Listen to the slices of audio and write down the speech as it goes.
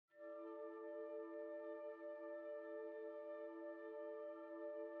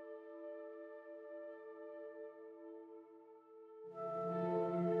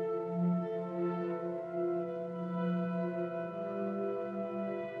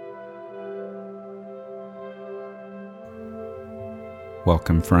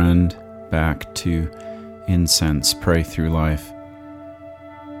Welcome, friend, back to Incense Pray Through Life.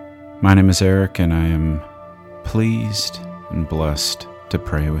 My name is Eric, and I am pleased and blessed to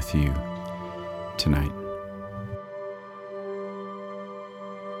pray with you tonight.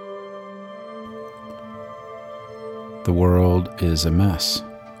 The world is a mess,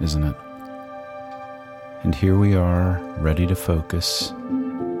 isn't it? And here we are, ready to focus,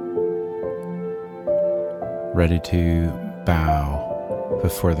 ready to bow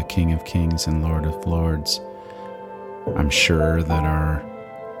before the King of Kings and Lord of Lords. I'm sure that our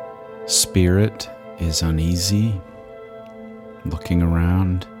spirit is uneasy, looking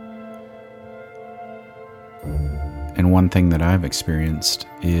around. And one thing that I've experienced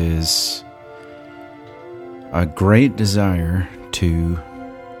is a great desire to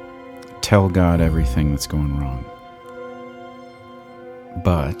tell God everything that's going wrong.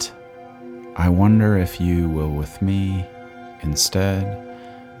 But I wonder if you will, with me, instead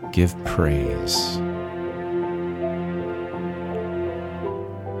give praise.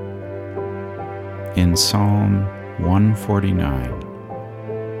 In Psalm 149,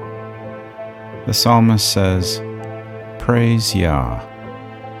 the psalmist says, "Praise Yah,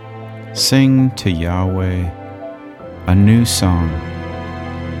 sing to Yahweh a new song,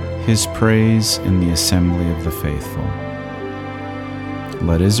 His praise in the assembly of the faithful.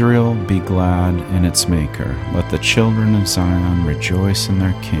 Let Israel be glad in its Maker. Let the children of Zion rejoice in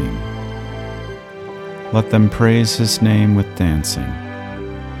their King. Let them praise His name with dancing.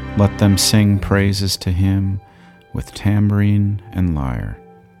 Let them sing praises to Him with tambourine and lyre.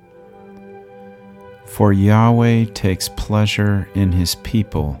 For Yahweh takes pleasure in His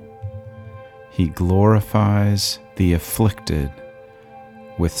people. He glorifies the afflicted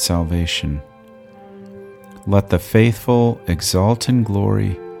with salvation. Let the faithful exult in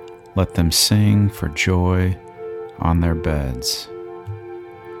glory. Let them sing for joy on their beds.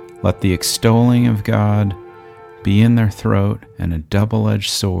 Let the extolling of God be in their throat and a double-edged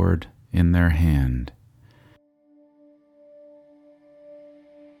sword in their hand."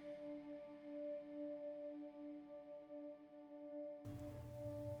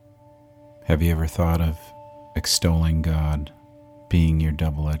 Have you ever thought of extolling God being your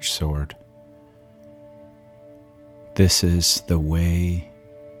double-edged sword? This is the way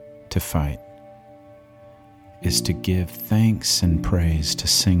to fight, is to give thanks and praise, to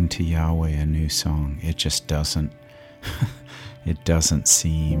sing to Yahweh a new song. It just doesn't, it doesn't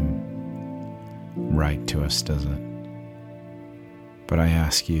seem right to us, does it? But I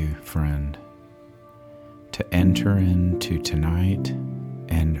ask you, friend, to enter into tonight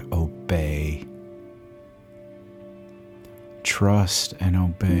and obey. Trust and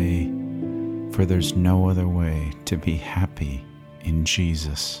obey, for there's no other way to be happy in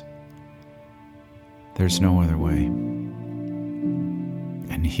Jesus. There's no other way.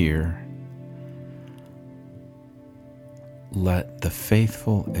 And here, let the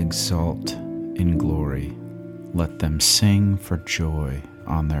faithful exult in glory. Let them sing for joy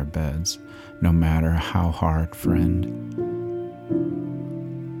on their beds, no matter how hard, friend.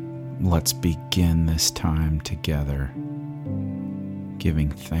 Let's begin this time together, giving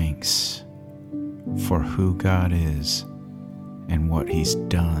thanks for who God is and what He's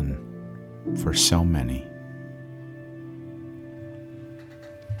done for so many.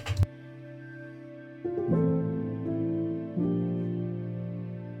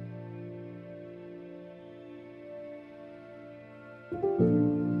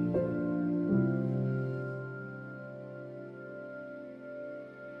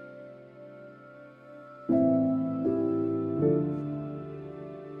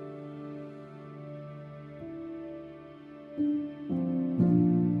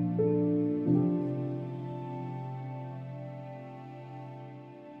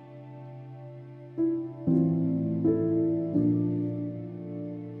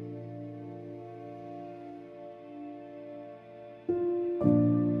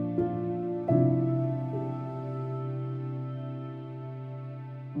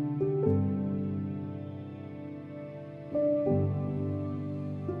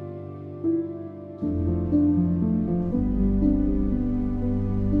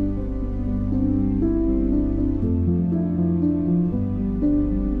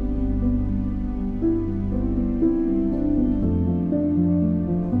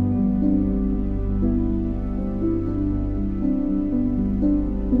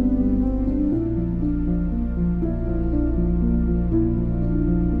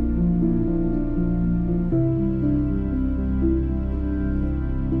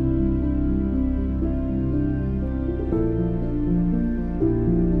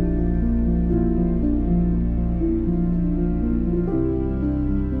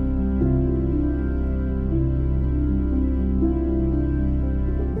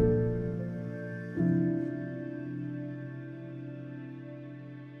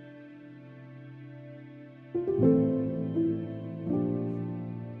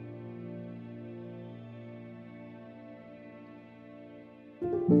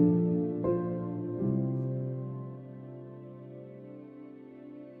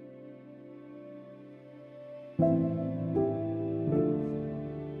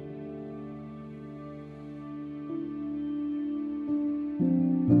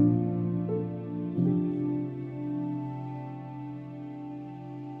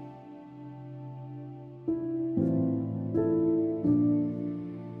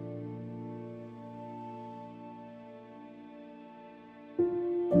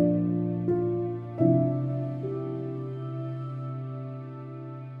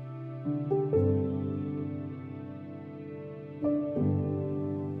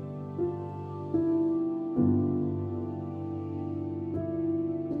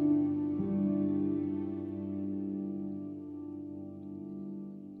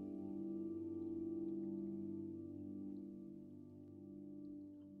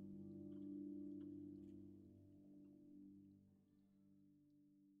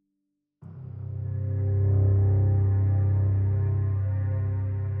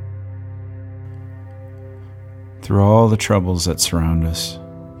 Through all the troubles that surround us,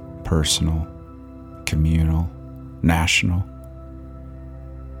 personal, communal, national,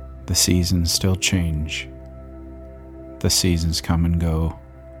 the seasons still change. The seasons come and go.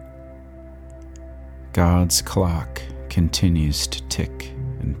 God's clock continues to tick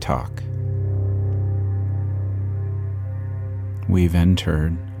and talk. We've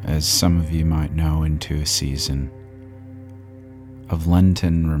entered, as some of you might know, into a season of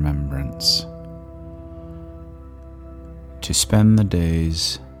Lenten remembrance, to spend the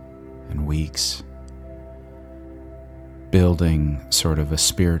days and weeks building sort of a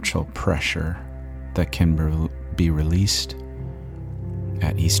spiritual pressure that can be released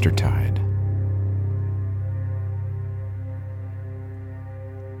at Eastertide.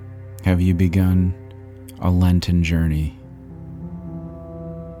 Have you begun a Lenten journey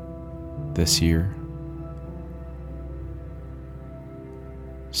this year?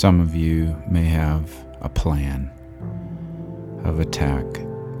 Some of you may have a plan of attack.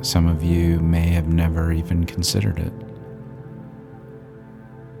 Some of you may have never even considered it.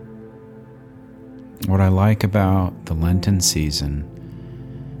 What I like about the Lenten season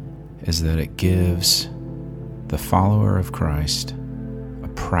is that it gives the follower of Christ a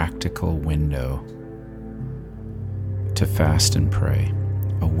practical window to fast and pray,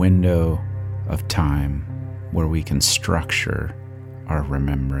 a window of time where we can structure our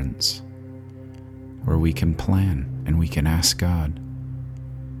remembrance, where we can plan and we can ask God,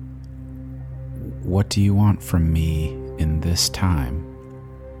 what do you want from me in this time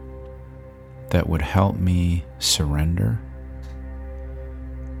that would help me surrender,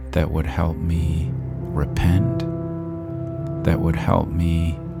 that would help me repent, that would help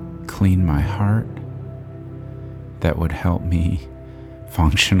me clean my heart, that would help me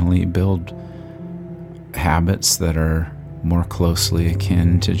functionally build habits that are more closely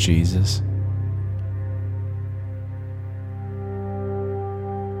akin to Jesus?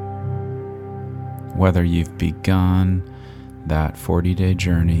 Whether you've begun that 40-day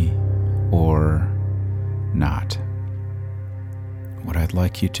journey or not, what I'd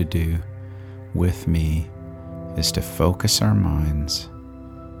like you to do with me is to focus our minds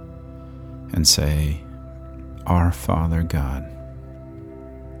and say, Our Father God,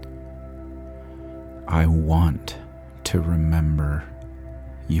 I want to remember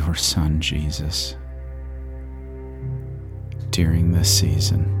your Son Jesus. During this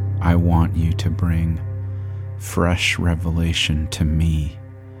season, I want you to bring fresh revelation to me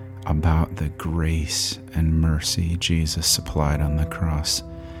about the grace and mercy Jesus supplied on the cross,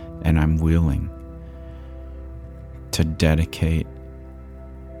 and I'm willing to dedicate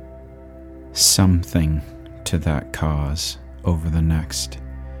something to that cause over the next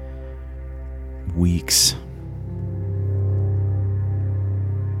weeks.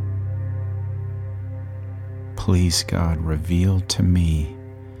 Please, God, reveal to me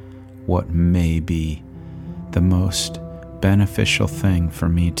what may be the most beneficial thing for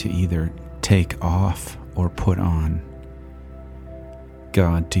me to either take off or put on.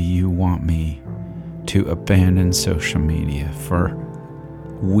 God, do you want me to abandon social media for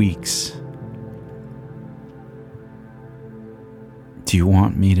weeks? Do you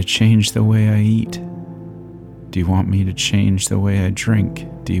want me to change the way I eat? Do you want me to change the way I drink?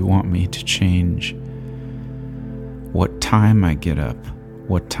 Do you want me to change what time I get up?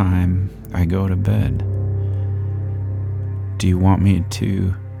 What time I go to bed? Do you want me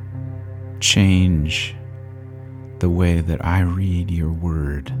to change the way that I read your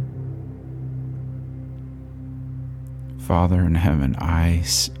word? Father in heaven, I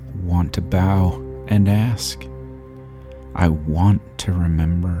want to bow and ask. I want to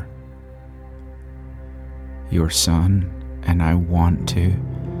remember your Son, and I want to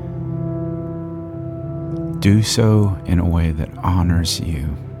Do so in a way that honors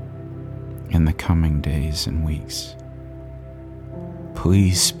you in the coming days and weeks.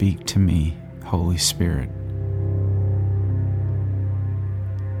 Please speak to me, Holy Spirit.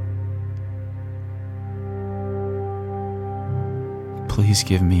 Please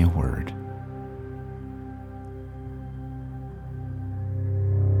give me a word.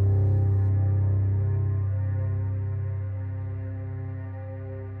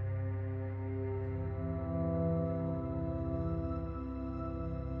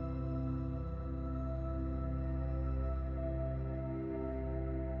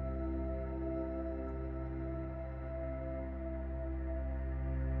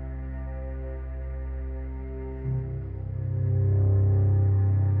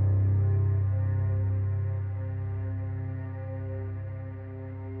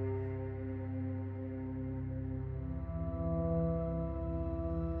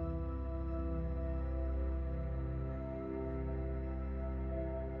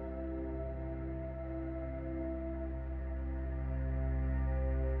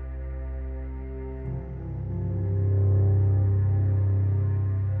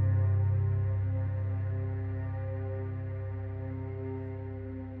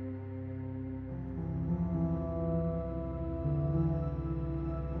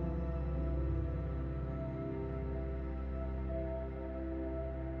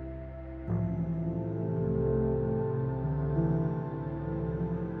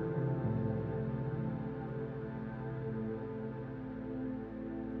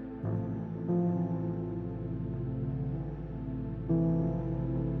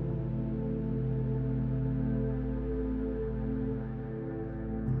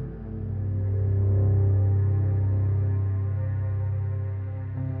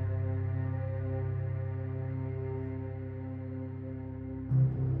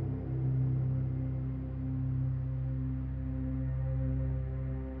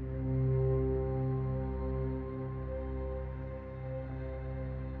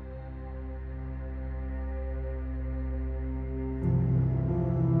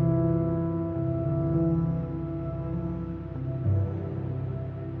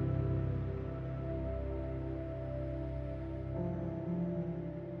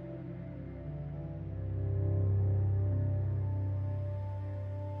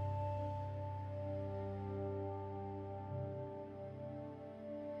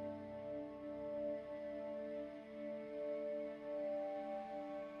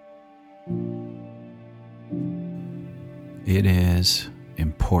 It is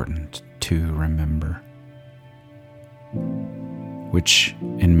important to remember, which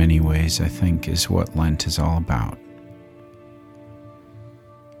in many ways I think is what Lent is all about.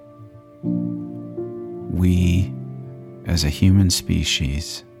 We, as a human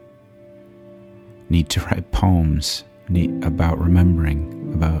species, need to write poems about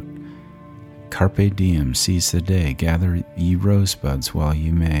remembering, about Carpe diem, seize the day, gather ye rosebuds while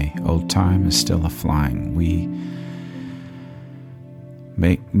you may, old time is still a-flying. We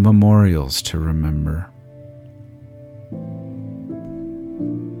make memorials to remember.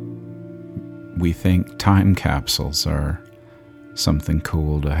 We think time capsules are something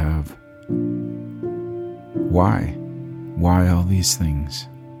cool to have. Why? Why all these things?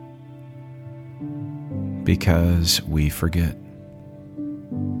 Because we forget.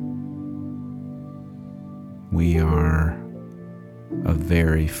 We are a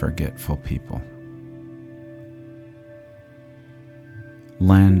very forgetful people.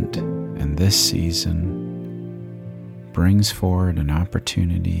 Lent and this season brings forward an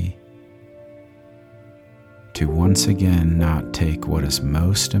opportunity to once again not take what is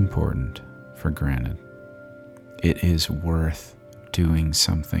most important for granted. It is worth doing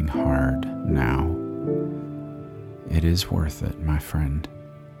something hard now. It is worth it, my friend.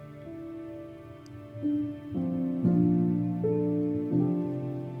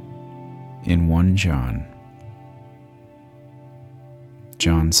 In 1 John,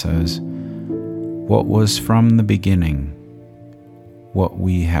 John says, "What was from the beginning, what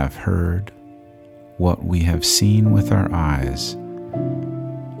we have heard, what we have seen with our eyes,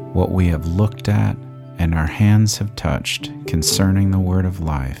 what we have looked at and our hands have touched concerning the word of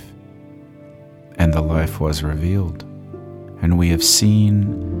life. And the life was revealed, and we have seen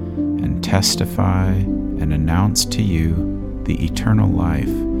and testify and announce to you the eternal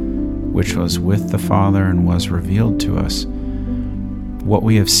life, which was with the Father and was revealed to us. What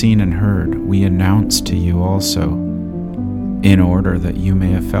we have seen and heard, we announce to you also, in order that you may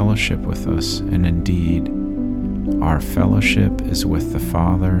have fellowship with us. And indeed, our fellowship is with the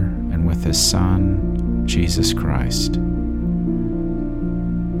Father and with His Son, Jesus Christ.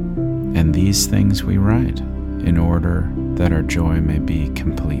 And these things we write, in order that our joy may be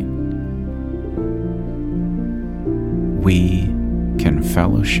complete. We can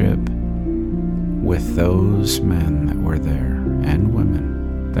fellowship with those men that were there and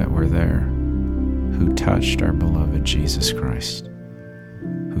women that were there who touched our beloved Jesus Christ,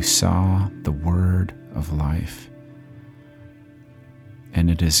 who saw the word of life. And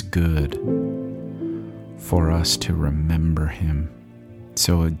it is good for us to remember him.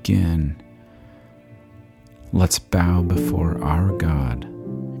 So again, let's bow before our God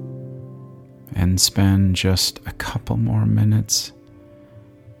and spend just a couple more minutes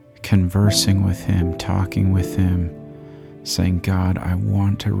conversing with him, talking with him, saying, God, I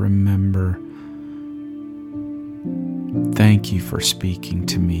want to remember. Thank you for speaking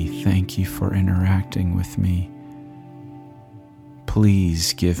to me. Thank you for interacting with me.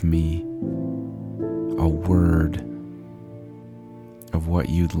 Please give me a word of what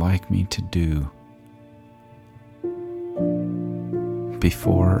you'd like me to do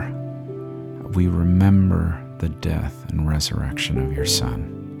before we remember the death and resurrection of your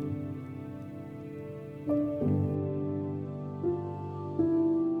Son.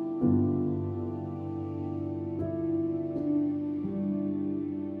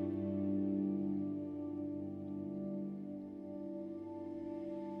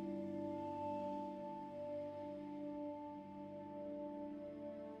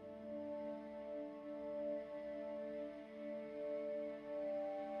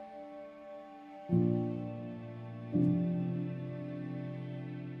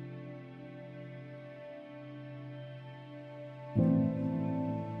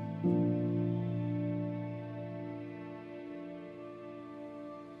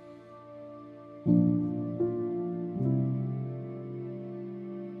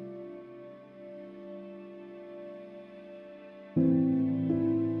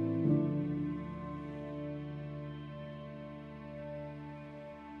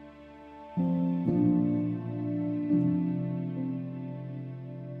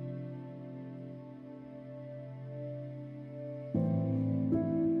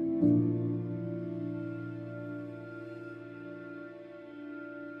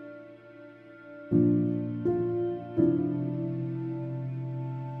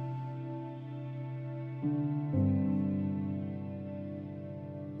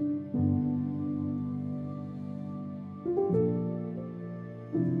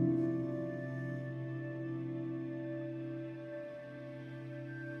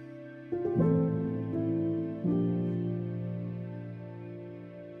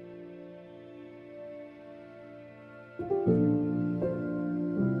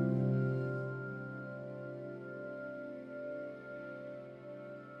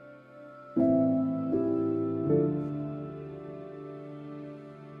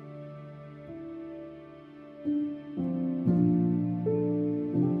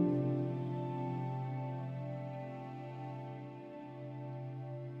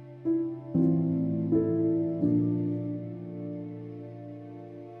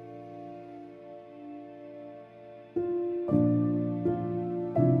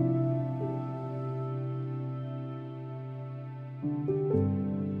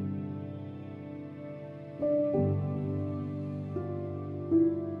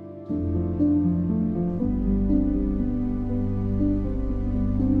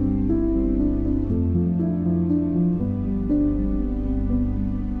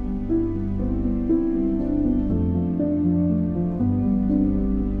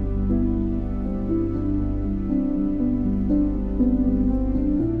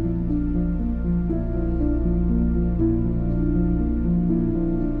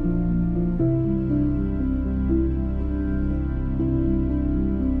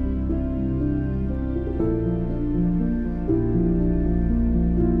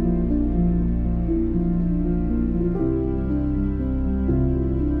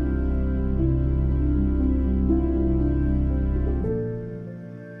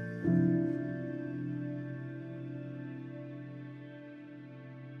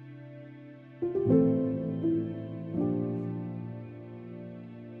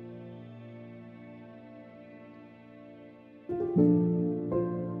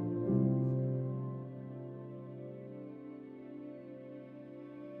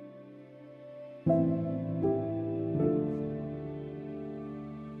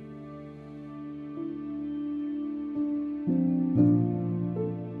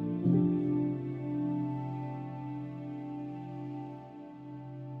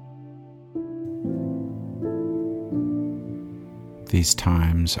 These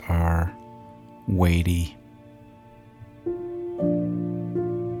times are weighty,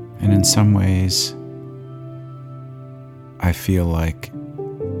 and in some ways I feel like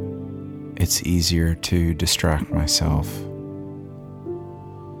it's easier to distract myself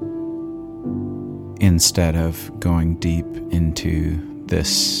instead of going deep into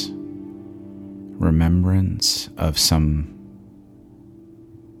this remembrance of some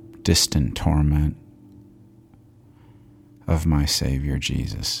distant torment of my Savior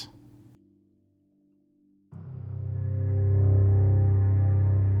Jesus.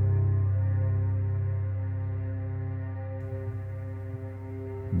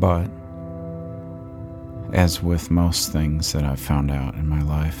 But as with most things that I've found out in my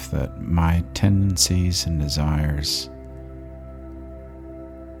life, that my tendencies and desires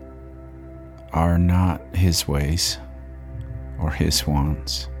are not His ways or His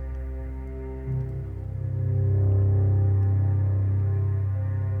wants.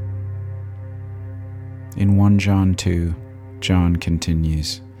 In 1 John 2, John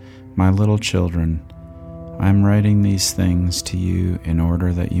continues, "My little children, I am writing these things to you in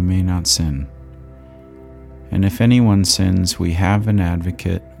order that you may not sin. And if anyone sins, we have an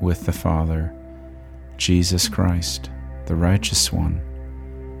advocate with the Father, Jesus Christ, the righteous one.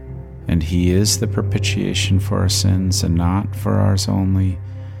 And He is the propitiation for our sins, and not for ours only,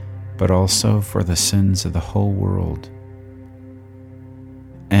 but also for the sins of the whole world.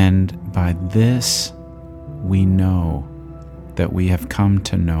 And by this we know that we have come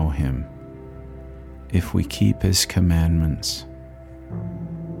to know Him, if we keep His commandments.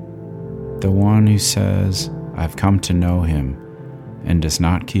 The one who says, 'I've come to know Him,' and does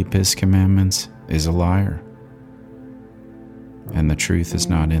not keep His commandments is a liar, and the truth is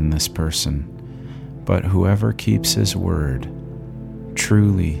not in this person. But whoever keeps His word,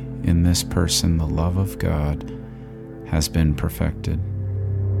 truly in this person the love of God has been perfected.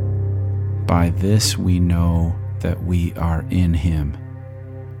 By this we know that we are in Him.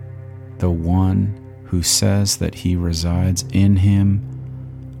 The one who says that he resides in Him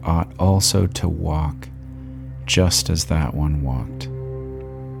ought also to walk just as that one walked."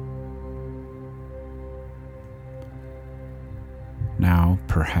 Now,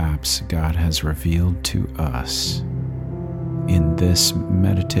 perhaps God has revealed to us in this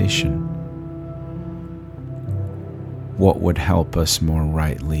meditation what would help us more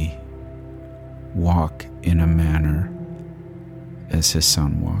rightly walk in a manner as His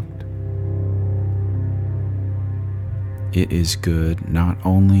Son walked. It is good not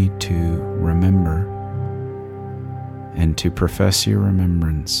only to remember and to profess your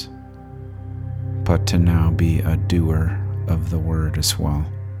remembrance, but to now be a doer of the word as well.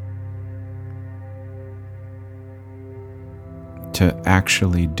 To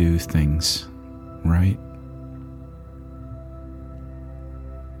actually do things, right?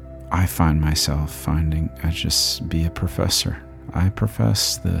 I find myself finding I just be a professor. I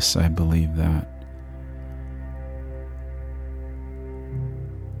profess this, I believe that.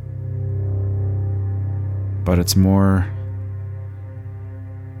 But it's more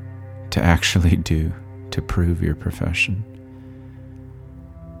to actually do, to prove your profession.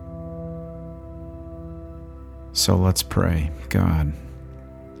 So let's pray. God,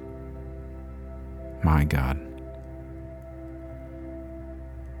 my God,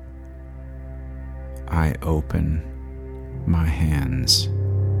 I open my hands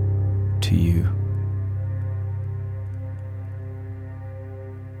to you.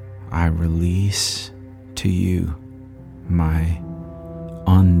 I release to you my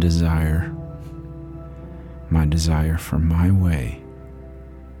undesire, my desire for my way.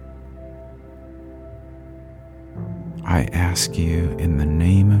 I ask you in the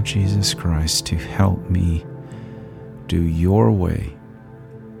name of Jesus Christ to help me do your way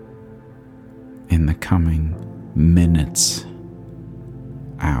in the coming minutes,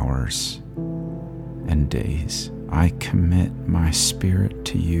 hours, and days. I commit my spirit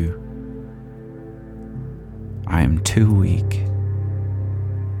to you. I am too weak,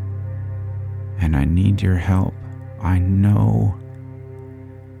 and I need your help. I know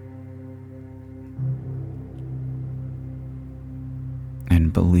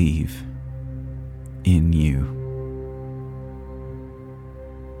and believe in you.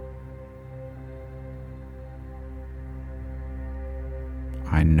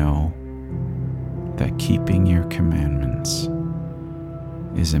 I know that keeping your commandments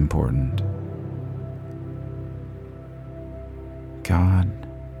is important. God,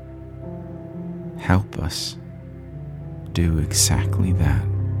 help us do exactly that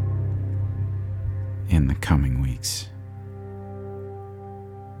in the coming weeks.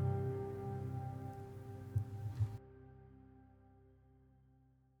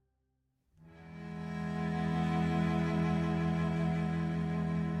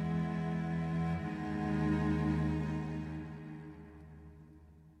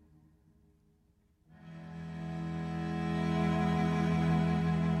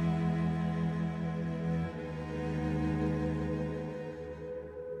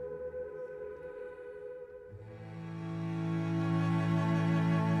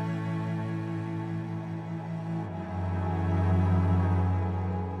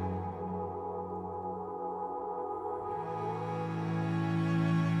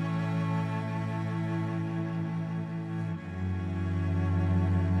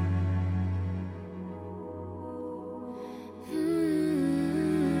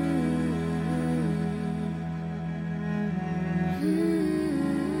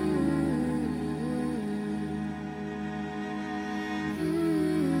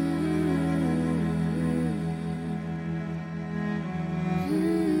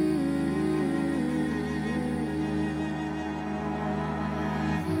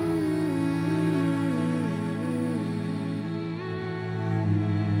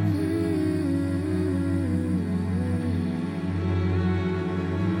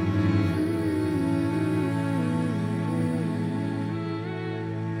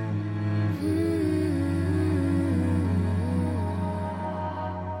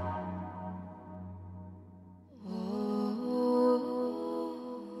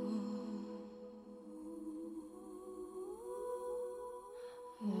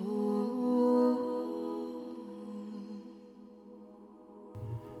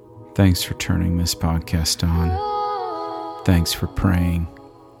 Thanks for turning this podcast on. Thanks for praying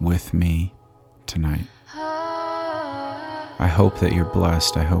with me tonight. I hope that you're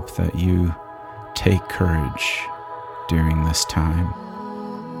blessed. I hope that you take courage during this time.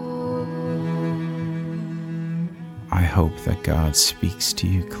 I hope that God speaks to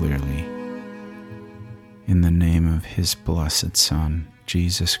you clearly. In the name of His blessed Son,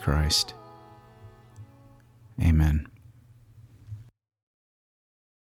 Jesus Christ. Amen.